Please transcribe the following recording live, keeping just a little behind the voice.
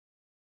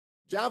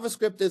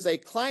JavaScript is a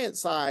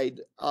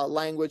client-side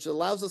language that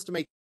allows us to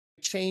make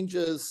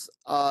changes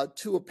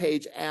to a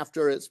page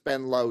after it's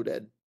been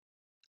loaded.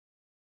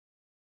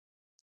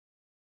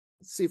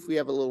 Let's see if we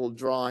have a little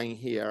drawing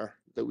here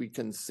that we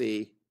can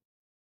see.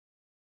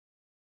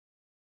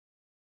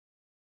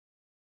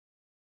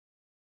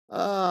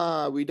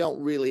 We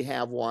don't really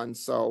have one,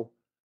 so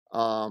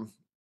we'll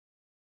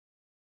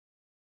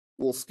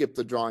skip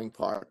the drawing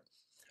part.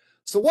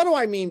 So what do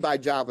I mean by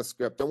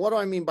JavaScript, and what do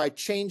I mean by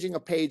changing a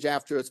page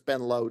after it's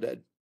been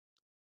loaded?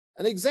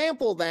 An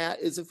example of that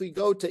is if we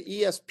go to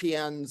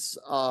ESPN's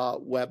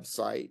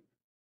website.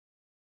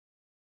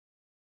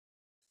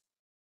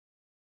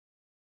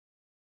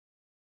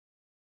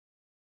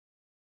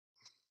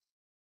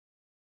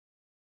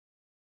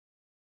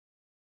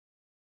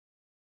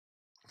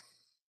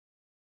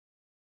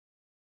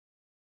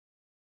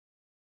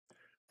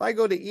 If I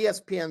go to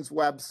ESPN's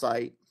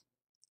website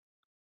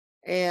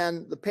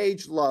and the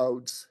page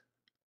loads,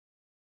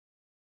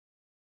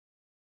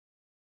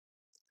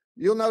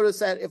 you'll notice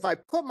that if I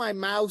put my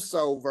mouse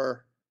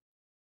over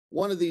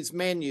one of these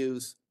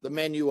menus, the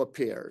menu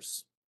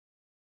appears.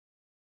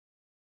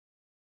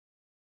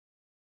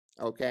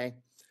 Okay,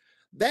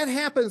 that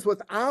happens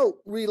without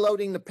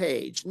reloading the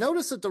page.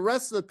 Notice that the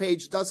rest of the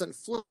page doesn't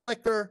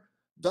flicker,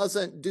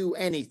 doesn't do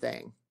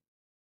anything.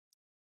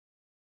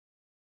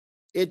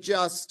 It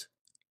just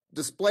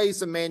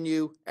displays the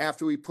menu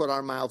after we put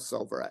our mouse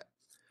over it.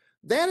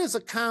 That is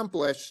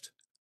accomplished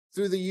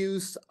through the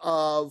use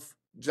of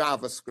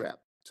JavaScript.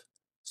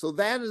 So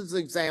that is an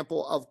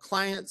example of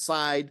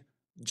client-side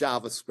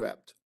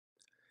JavaScript.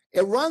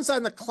 It runs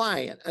on the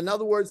client. In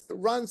other words, it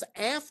runs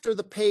after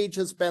the page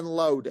has been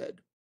loaded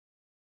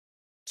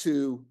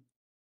to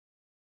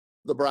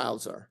the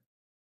browser.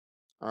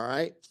 All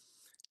right.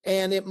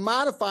 And it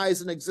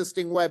modifies an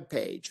existing web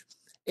page.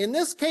 In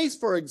this case,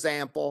 for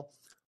example,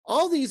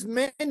 all these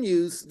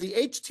menus, the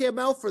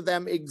HTML for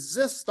them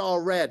exists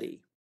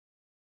already.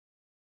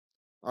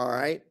 All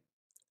right.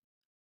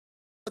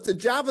 What the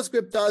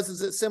JavaScript does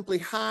is it simply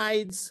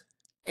hides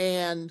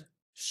and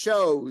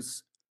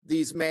shows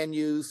these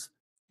menus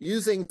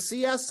using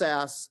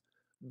CSS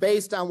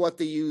based on what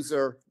the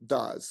user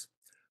does.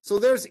 So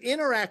there's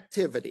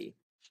interactivity.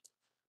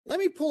 Let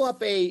me pull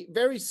up a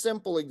very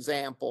simple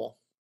example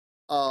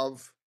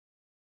of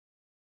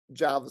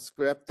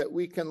JavaScript that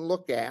we can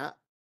look at.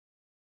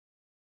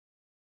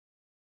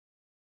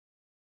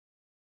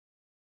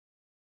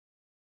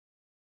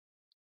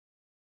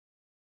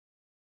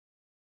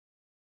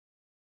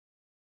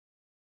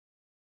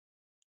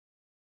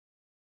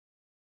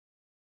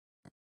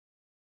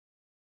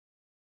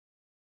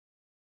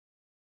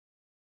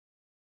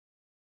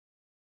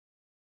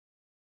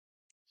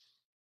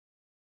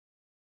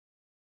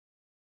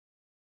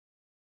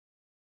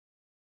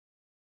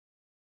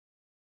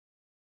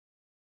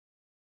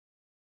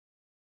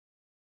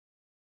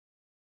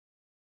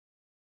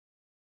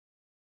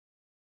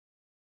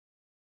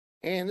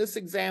 And this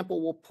example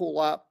will pull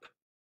up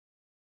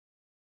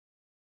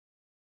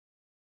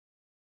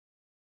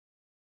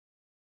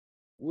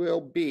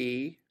will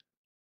be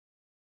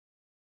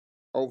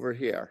over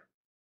here.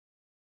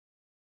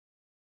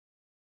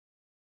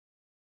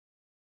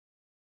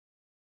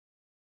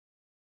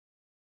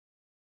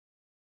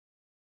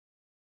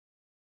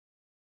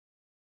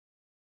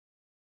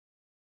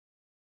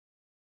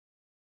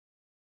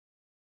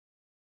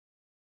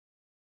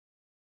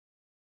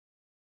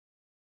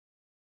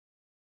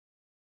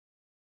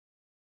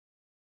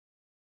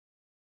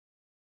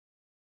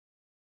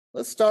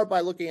 Let's start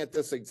by looking at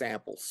this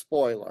example,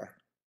 spoiler.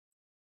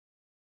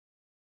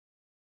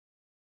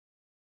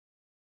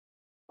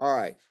 All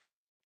right.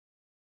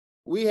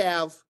 We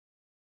have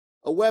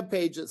a web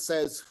page that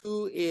says,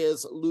 who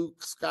is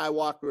Luke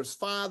Skywalker's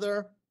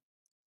father?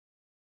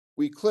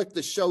 We click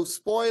the show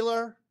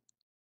spoiler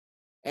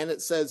and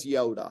it says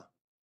Yoda.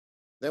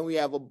 Then we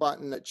have a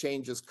button that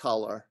changes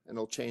color and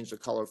it'll change the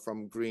color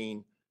from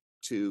green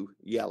to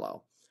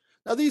yellow.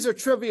 Now these are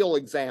trivial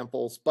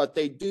examples, but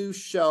they do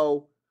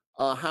show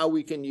how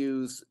we can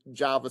use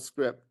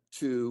JavaScript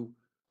to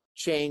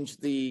change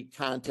the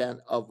content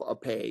of a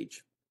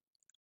page.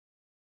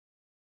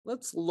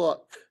 Let's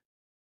look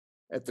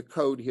at the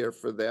code here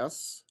for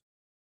this.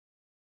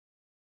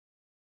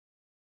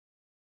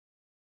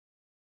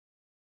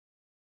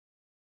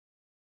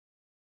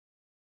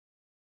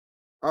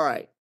 All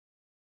right.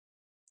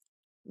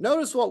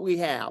 Notice what we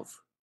have.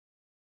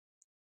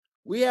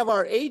 We have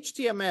our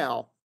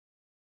HTML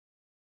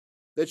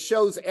that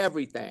shows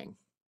everything.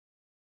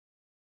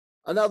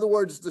 In other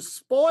words, the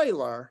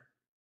spoiler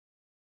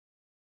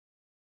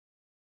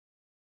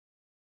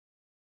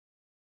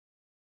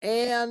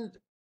and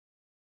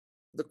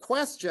the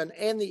question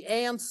and the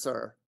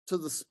answer to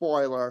the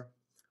spoiler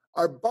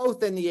are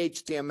both in the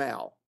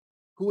HTML.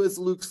 Who is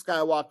Luke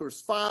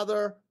Skywalker's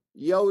father?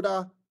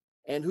 Yoda.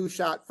 And who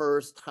shot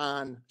first?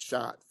 Han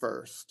shot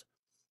first.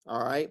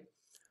 All right.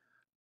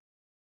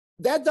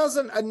 That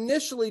doesn't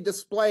initially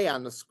display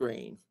on the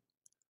screen.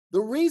 The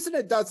reason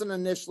it doesn't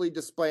initially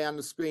display on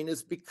the screen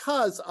is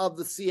because of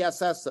the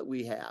CSS that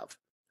we have.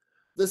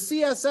 the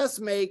CSS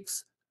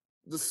makes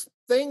the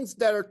things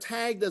that are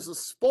tagged as a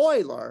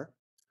spoiler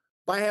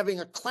by having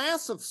a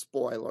class of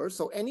spoiler.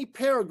 So any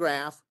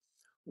paragraph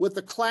with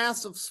a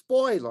class of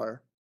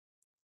spoiler,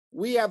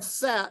 we have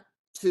set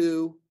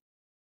to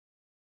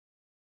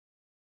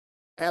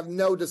have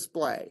no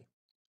display.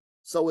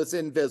 So it's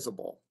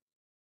invisible.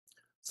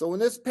 So when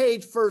this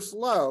page first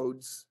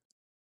loads,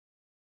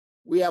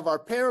 we have our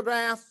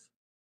paragraph,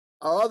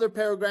 our other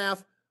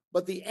paragraph,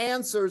 but the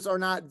answers are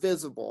not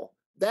visible.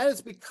 That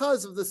is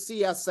because of the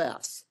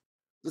CSS.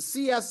 The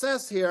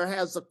CSS here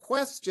has a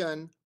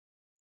question.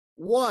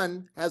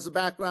 One has a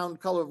background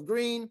color of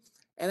green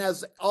and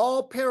has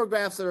all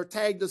paragraphs that are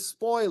tagged as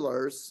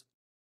spoilers,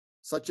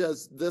 such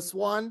as this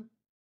one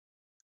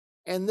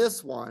and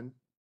this one.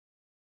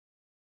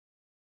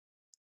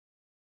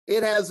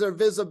 It has their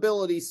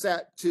visibility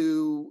set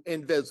to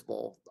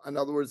invisible. In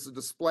other words, the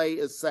display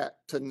is set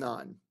to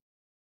none.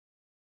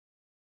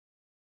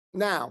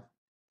 Now,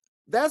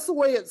 that's the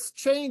way it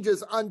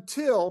changes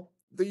until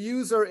the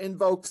user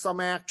invokes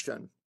some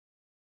action.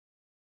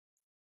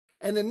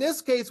 And in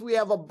this case, we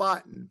have a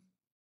button.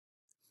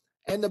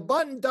 And the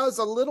button does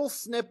a little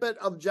snippet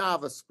of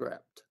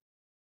JavaScript.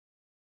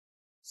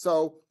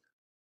 So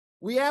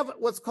we have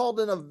what's called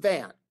an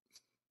event.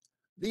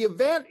 The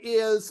event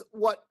is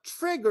what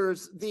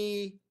triggers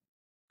the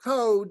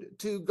code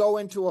to go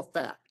into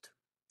effect.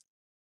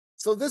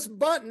 So this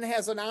button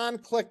has an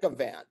on-click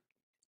event.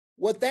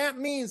 What that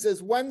means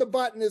is when the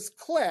button is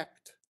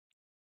clicked,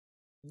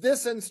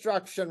 this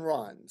instruction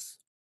runs.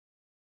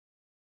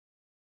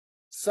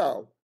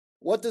 So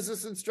what does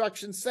this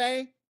instruction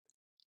say?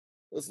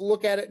 Let's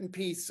look at it in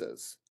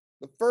pieces.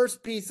 The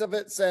first piece of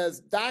it says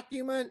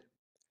document,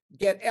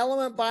 get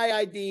element by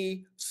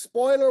ID,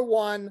 spoiler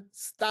 1,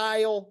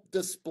 style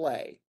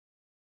display.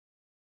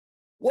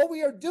 What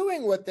we are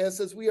doing with this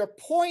is we are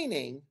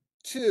pointing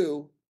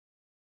to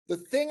the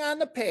thing on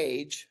the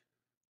page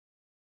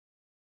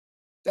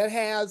that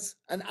has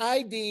an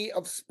ID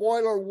of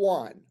spoiler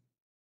 1.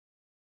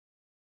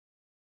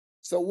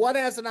 So what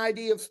has an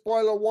ID of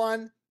spoiler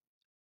 1?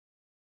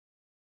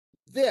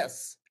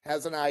 This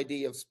has an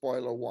ID of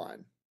spoiler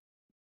 1.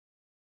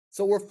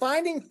 So we're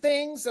finding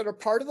things that are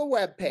part of the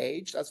web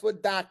page. That's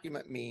what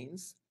document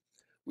means.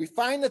 We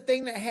find the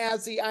thing that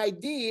has the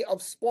ID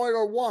of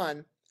spoiler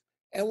 1,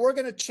 and we're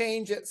going to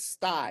change its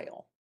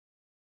style.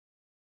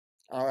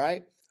 All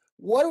right.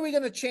 What are we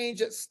going to change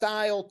its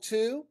style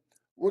to?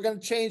 We're going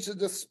to change the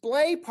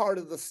display part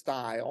of the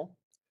style,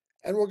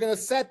 and we're going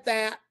to set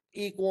that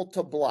equal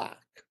to block.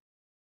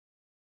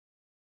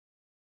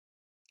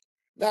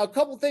 Now, a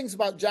couple things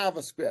about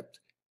JavaScript.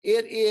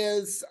 It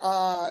is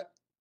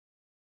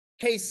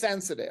case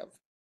sensitive.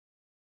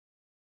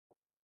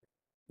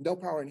 No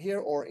power in here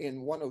or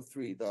in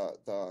 103,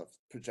 the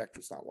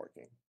projector's not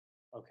working.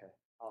 Okay,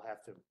 I'll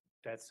have to,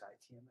 that's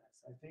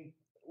ITMS. I think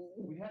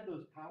we had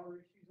those power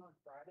issues on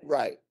Friday.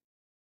 Right.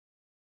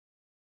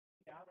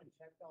 Down and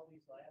checked all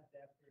these labs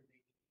after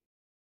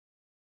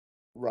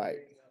they. Right.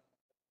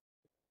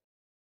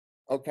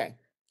 Okay.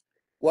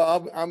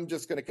 Well, I'm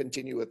just going to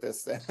continue with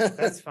this then.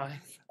 That's fine.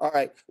 All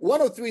right.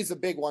 103 is a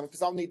big one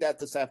because I'll need that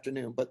this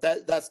afternoon, but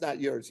that's not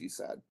yours, you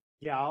said.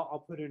 Yeah,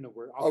 I'll put it in a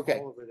work. I'll Okay.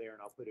 call over there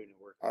and I'll put it in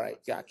a work. All right.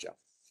 Gotcha.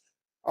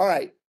 All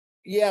right.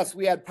 Yes,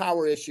 we had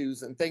power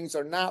issues and things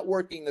are not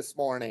working this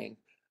morning.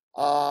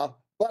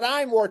 But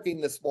I'm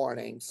working this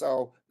morning,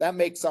 so that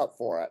makes up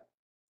for it.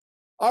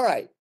 All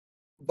right.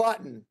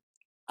 Button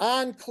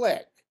on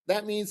click.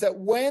 That means that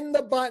when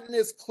the button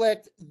is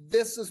clicked,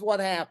 this is what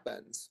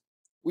happens.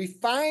 We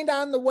find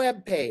on the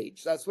web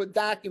page, that's what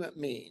document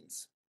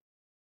means.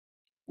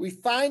 We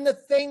find the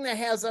thing that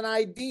has an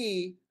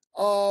ID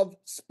of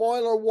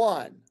spoiler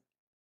 1.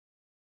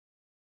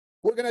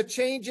 We're going to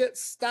change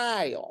its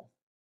style.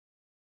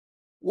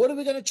 What are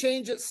we going to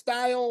change its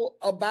style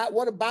about?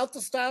 What about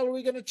the style are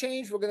we going to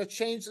change? We're going to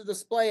change the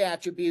display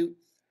attribute,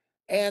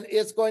 and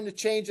it's going to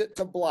change it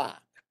to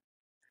block.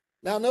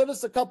 Now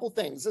notice a couple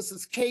things. This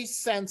is case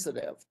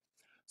sensitive.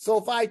 So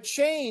if I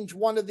change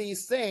one of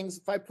these things,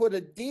 if I put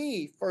a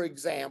D, for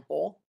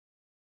example,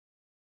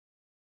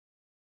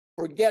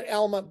 for get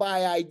element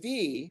by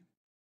ID,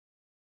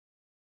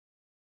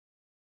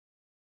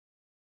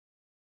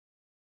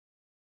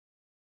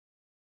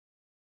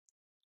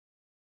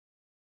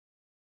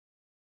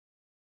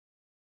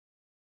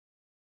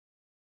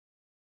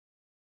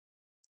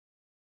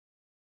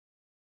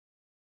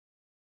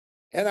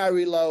 and I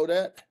reload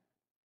it,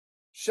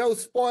 show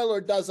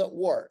spoiler doesn't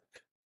work.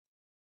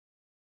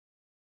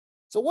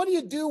 So what do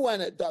you do when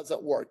it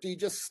doesn't work? Do you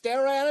just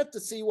stare at it to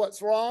see what's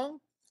wrong?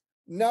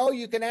 No,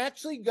 you can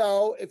actually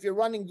go, if you're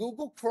running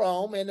Google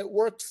Chrome, and it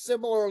works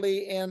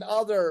similarly in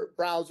other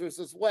browsers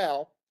as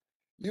well,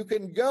 you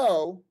can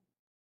go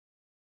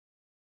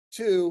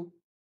to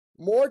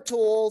More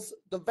Tools,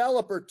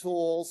 Developer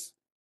Tools,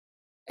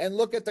 and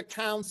look at the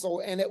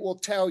console, and it will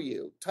tell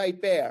you,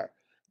 type there,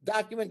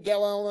 document get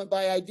element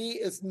by ID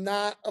is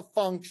not a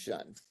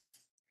function.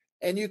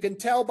 And you can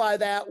tell by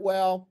that,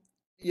 well,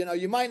 you know,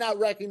 you might not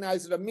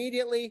recognize it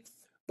immediately,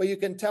 but you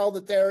can tell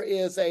that there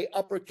is a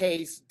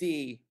uppercase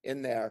D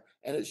in there,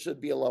 and it should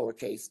be a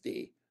lowercase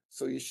d.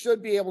 So you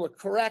should be able to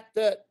correct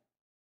it,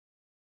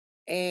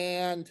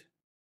 and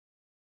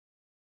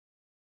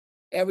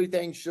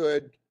everything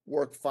should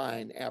work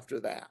fine after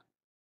that.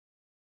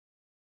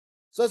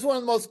 So it's one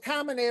of the most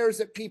common errors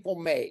that people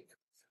make.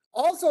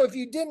 Also, if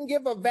you didn't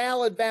give a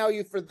valid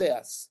value for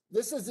this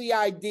is the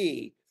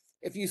ID.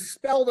 If you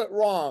spelled it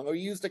wrong or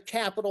used a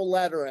capital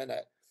letter in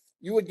it,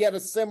 you would get a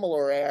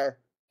similar error.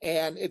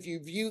 And if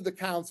you view the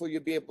console,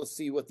 you'll be able to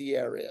see what the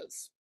error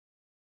is.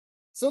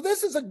 So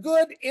this is a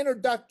good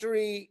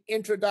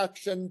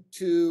introduction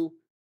to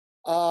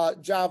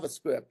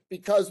JavaScript,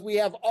 because we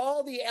have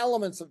all the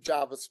elements of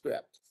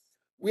JavaScript.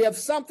 We have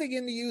something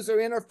in the user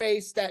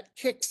interface that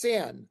kicks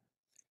in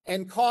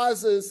and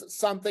causes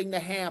something to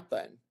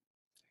happen.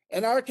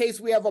 In our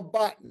case, we have a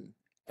button,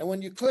 and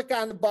when you click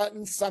on the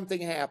button, something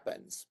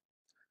happens.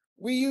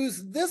 We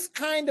use this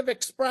kind of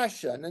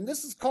expression, and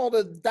this is called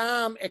a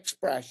DOM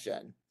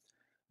expression.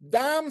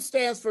 DOM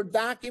stands for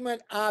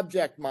Document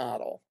Object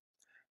Model.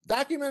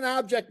 Document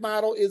Object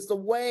Model is the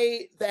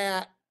way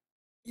that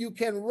you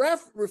can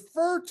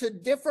refer to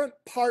different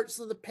parts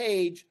of the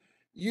page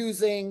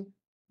using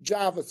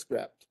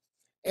JavaScript.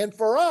 And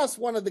for us,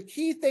 one of the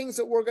key things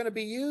that we're going to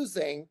be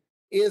using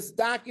is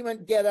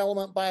document get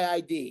element by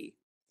ID,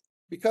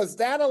 because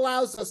that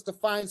allows us to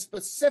find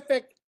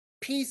specific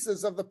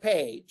pieces of the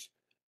page.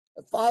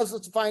 It allows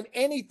us to find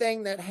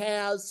anything that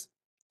has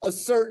a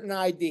certain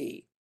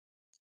ID.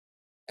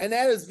 And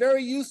that is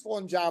very useful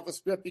in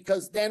JavaScript,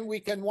 because then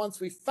we can, once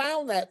we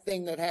found that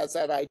thing that has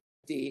that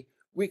ID,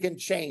 we can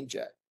change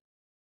it.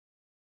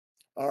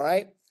 All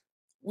right.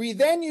 We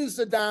then use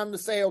the DOM to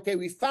say, okay,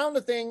 we found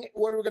the thing.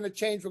 What are we going to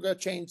change? We're going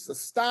to change the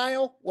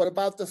style. What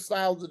about the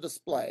style of the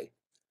display?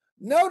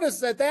 Notice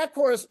that that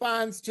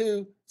corresponds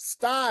to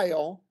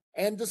style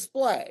and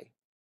display.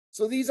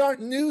 So these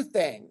aren't new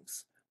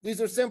things. These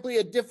are simply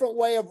a different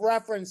way of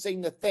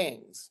referencing the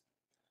things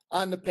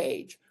on the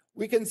page.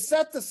 We can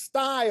set the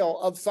style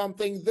of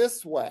something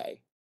this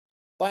way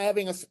by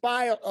having a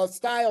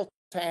style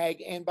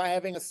tag and by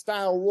having a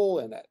style rule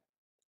in it.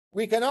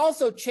 We can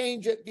also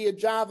change it via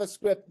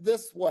JavaScript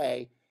this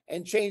way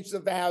and change the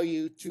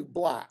value to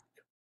black.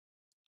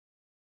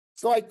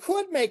 So I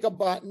could make a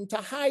button to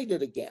hide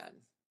it again.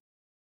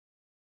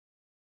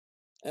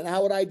 And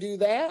how would I do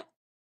that?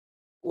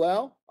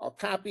 Well, I'll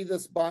copy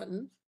this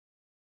button.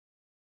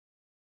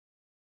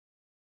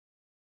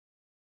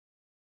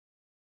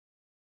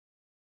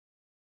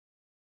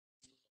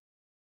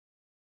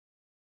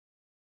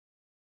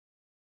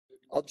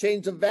 I'll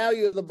change the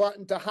value of the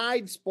button to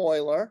hide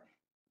spoiler.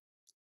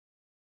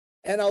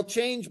 And I'll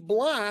change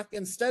block.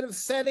 Instead of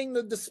setting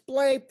the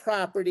display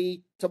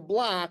property to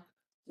block,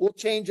 we'll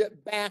change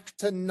it back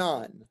to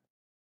none.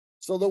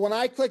 So that when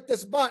I click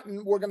this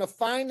button, we're going to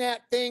find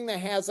that thing that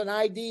has an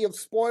ID of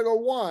spoiler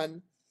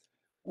 1.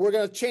 We're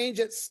going to change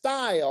its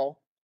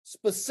style,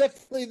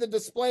 specifically the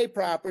display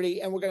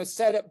property, and we're going to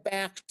set it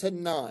back to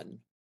none.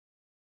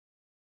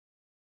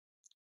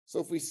 So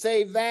if we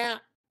save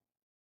that,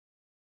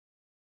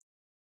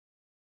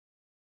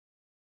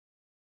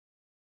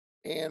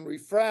 and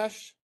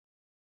refresh,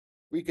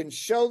 we can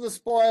show the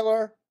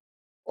spoiler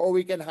or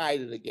we can hide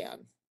it again.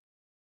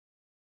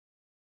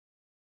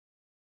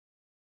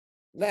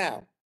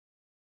 Now,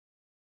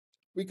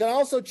 we can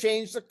also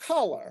change the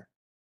color.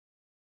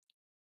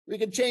 We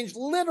can change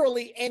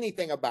literally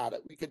anything about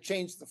it. We could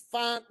change the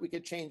font, we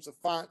could change the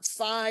font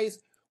size,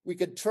 we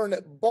could turn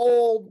it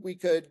bold, we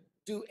could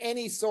do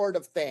any sort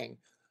of thing.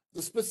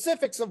 The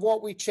specifics of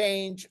what we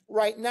change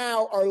right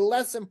now are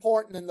less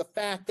important than the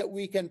fact that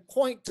we can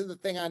point to the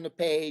thing on the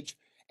page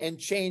and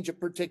change a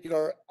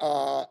particular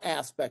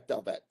aspect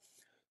of it.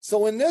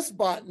 So in this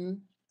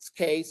button's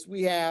case,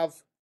 we have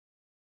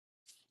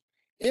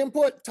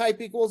input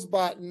type equals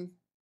button,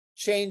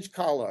 change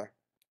color.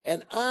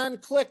 And on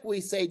click,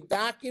 we say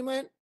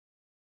document,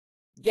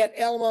 get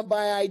element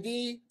by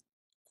ID.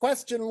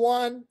 Question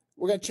 1,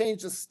 we're going to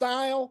change the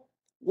style.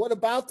 What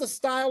about the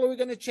style are we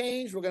going to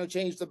change? We're going to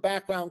change the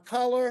background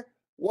color.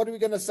 What are we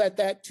going to set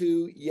that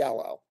to?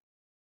 Yellow.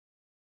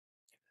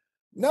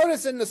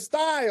 Notice in the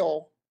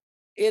style,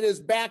 it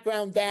is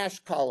background dash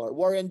color,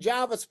 where in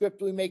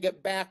JavaScript, we make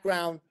it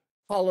background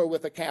color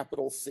with a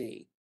capital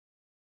C.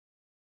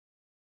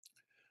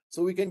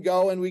 So we can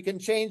go and we can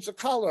change the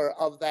color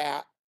of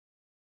that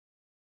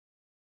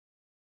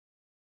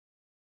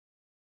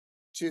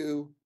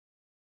to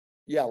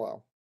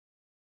yellow.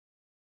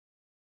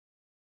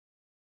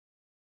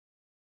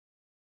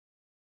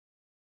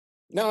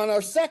 Now, on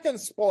our second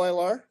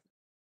spoiler,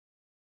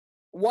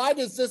 why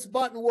does this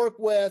button work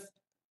with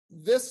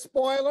this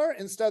spoiler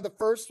instead of the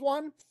first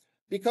one?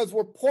 Because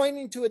we're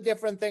pointing to a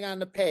different thing on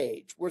the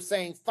page. We're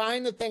saying,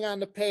 find the thing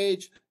on the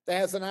page that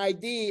has an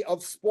ID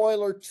of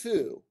spoiler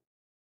 2.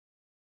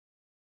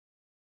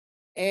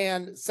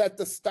 And set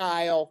the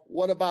style.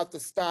 What about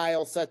the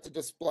style? Set the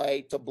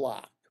display to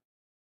block.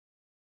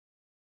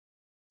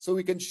 So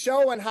we can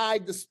show and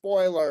hide the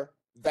spoiler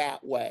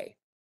that way.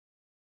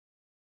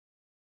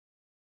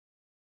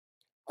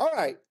 All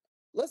right,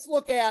 Let's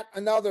look at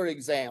another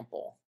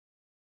example.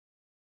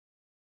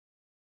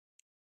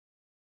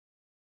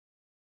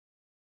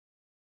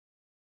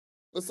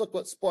 Let's look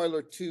what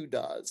spoiler 2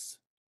 does.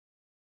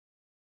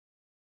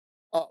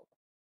 Oh,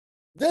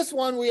 this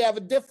one we have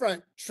a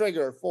different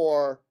trigger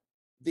for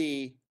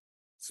the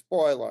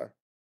spoiler.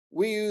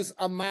 We use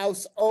a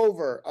mouse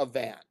over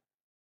event.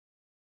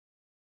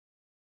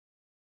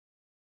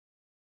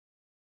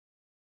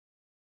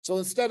 So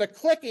instead of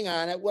clicking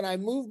on it, when I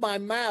move my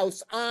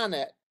mouse on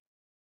it,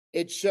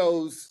 it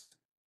shows,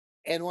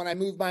 and when I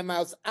move my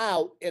mouse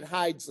out, it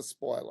hides the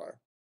spoiler.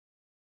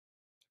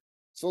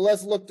 So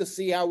let's look to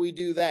see how we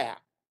do that.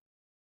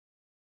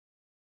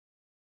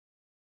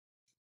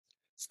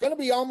 It's going to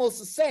be almost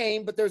the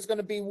same, but there's going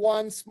to be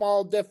one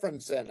small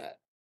difference in it.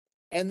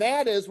 And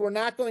that is we're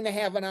not going to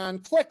have an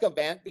on-click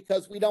event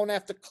because we don't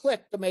have to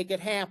click to make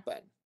it happen.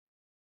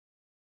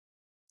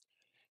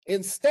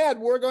 Instead,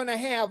 we're going to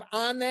have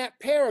on that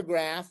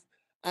paragraph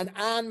an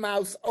on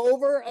mouse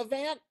over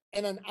event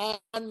and an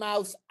on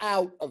mouse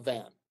out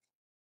event.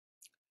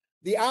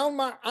 The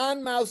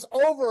on mouse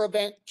over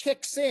event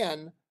kicks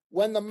in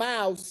when the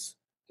mouse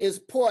is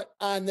put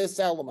on this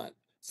element.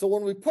 So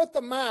when we put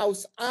the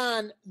mouse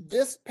on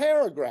this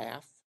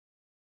paragraph,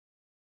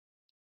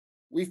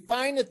 we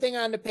find a thing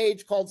on the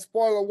page called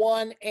spoiler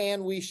 1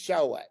 and we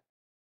show it.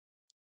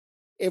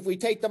 If we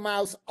take the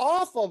mouse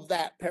off of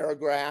that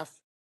paragraph,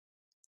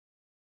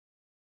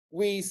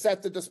 we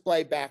set the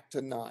display back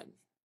to none.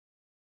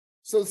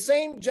 So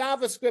same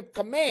JavaScript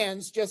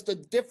commands, just a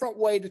different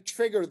way to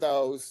trigger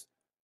those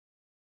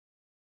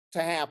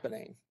to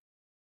happening.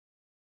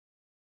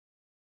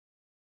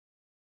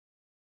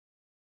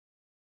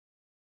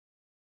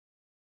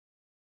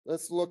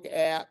 Let's look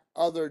at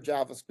other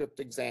JavaScript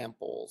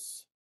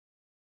examples.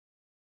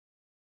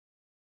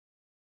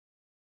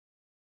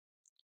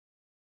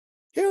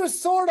 Here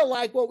is sort of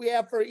like what we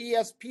have for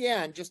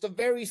ESPN, just a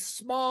very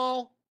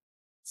small,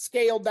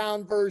 scaled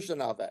down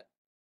version of it.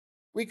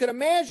 We could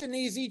imagine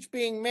these each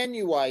being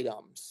menu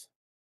items.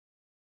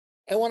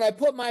 And when I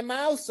put my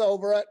mouse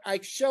over it, I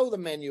show the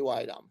menu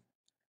item.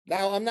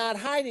 Now I'm not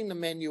hiding the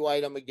menu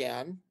item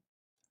again,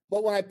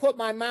 but when I put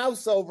my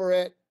mouse over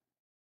it,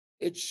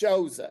 it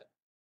shows it.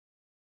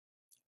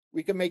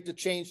 We can make the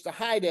change to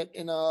hide it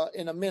in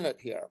a minute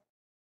here.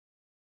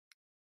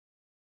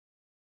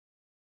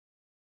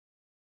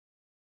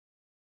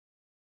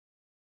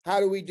 How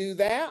do we do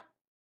that?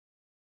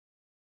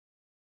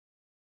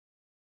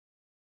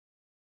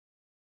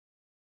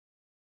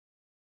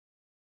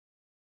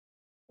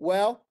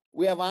 Well,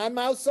 we have on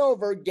mouse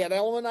over, get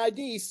element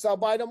ID,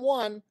 sub item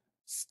 1,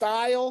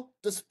 style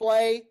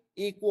display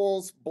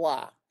equals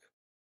block.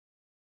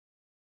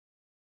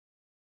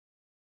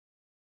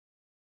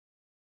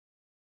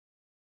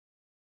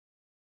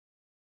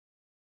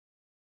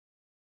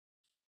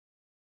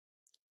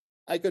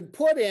 I could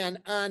put in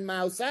on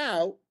mouse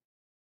out,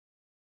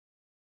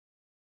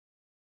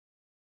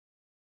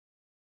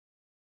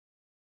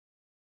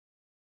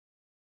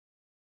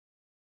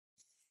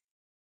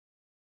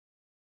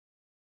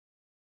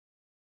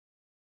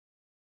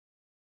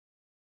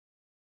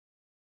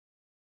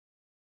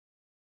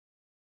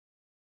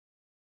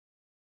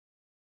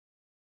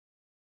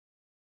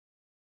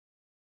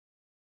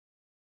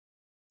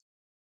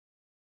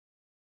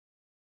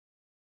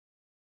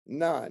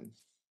 none.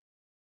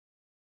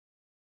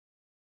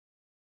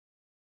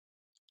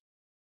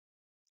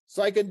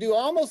 So I can do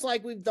almost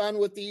like we've done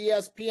with the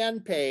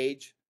ESPN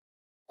page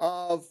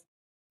of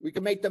we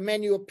can make the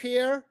menu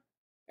appear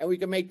and we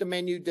can make the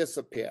menu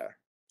disappear.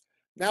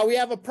 Now we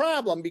have a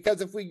problem because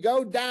if we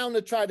go down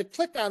to try to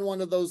click on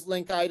one of those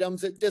link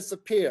items, it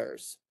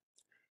disappears.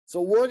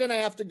 So we're going to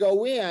have to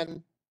go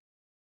in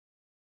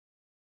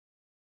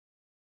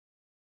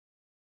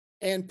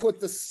and put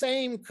the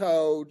same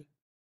code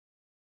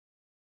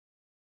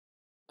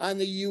on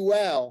the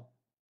UL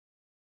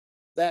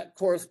that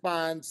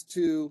corresponds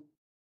to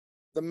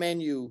the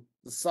menu,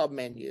 the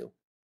submenu.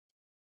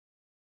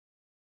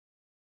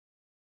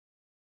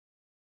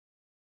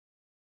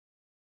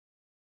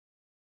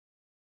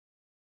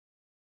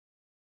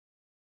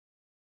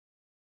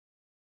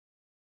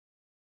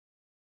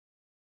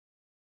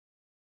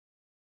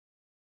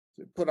 So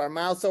we put our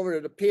mouse over,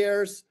 it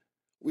appears.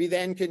 We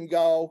then can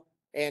go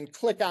and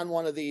click on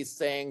one of these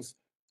things.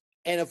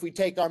 And if we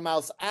take our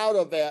mouse out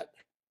of it,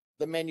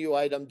 the menu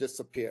item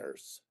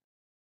disappears.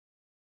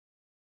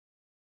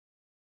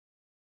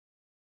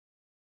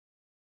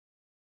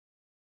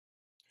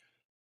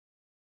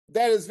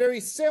 That is very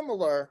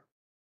similar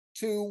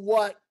to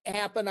what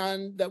happened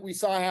on that we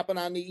saw happen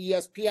on the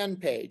ESPN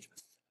page.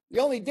 The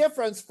only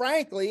difference,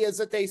 frankly, is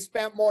that they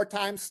spent more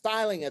time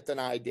styling it than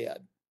I did.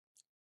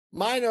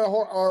 Mine are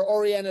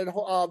oriented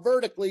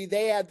vertically.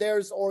 They had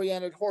theirs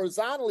oriented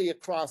horizontally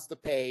across the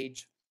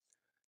page.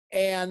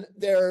 And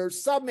their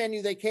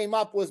submenu they came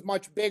up was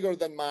much bigger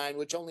than mine,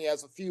 which only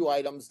has a few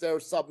items. Their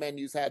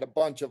submenus had a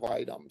bunch of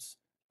items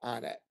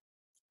on it.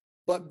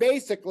 But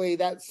basically,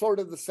 that's sort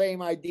of the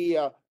same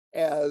idea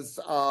as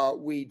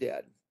we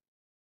did.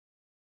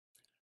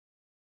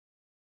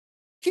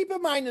 Keep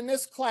in mind in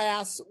this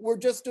class, we're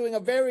just doing a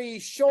very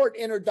short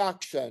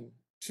introduction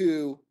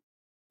to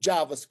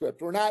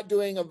JavaScript. We're not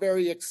doing a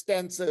very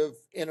extensive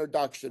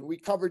introduction. We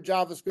covered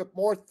JavaScript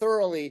more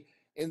thoroughly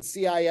in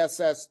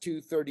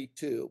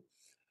CISS232.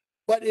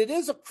 But it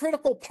is a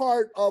critical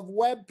part of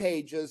web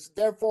pages.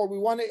 Therefore, we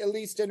want to at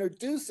least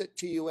introduce it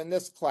to you in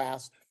this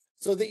class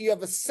so that you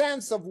have a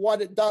sense of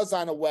what it does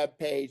on a web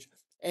page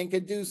and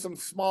can do some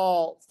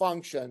small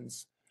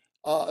functions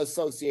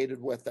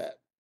associated with it.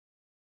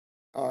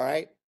 All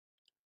right.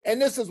 And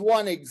this is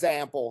one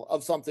example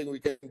of something we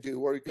can do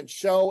where we can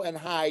show and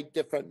hide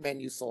different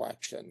menu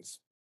selections.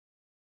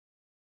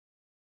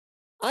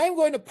 I'm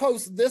going to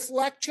post this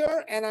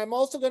lecture, and I'm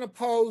also going to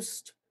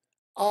post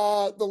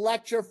the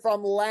lecture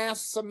from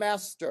last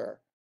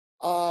semester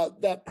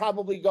that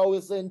probably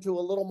goes into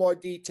a little more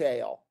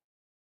detail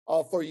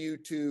for you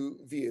to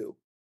view.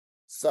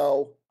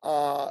 So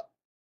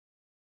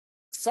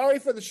sorry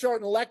for the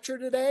shortened lecture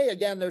today.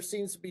 Again, there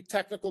seems to be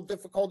technical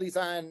difficulties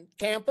on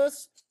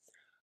campus.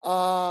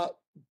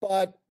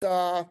 But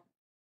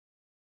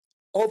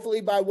hopefully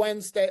by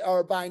Wednesday,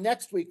 or by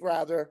next week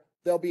rather,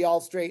 they'll be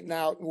all straightened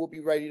out and we'll be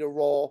ready to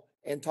roll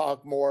and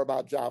talk more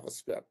about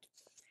JavaScript.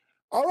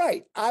 All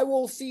right, I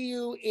will see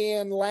you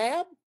in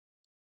lab,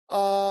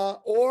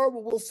 or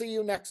we'll see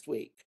you next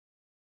week.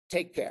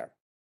 Take care.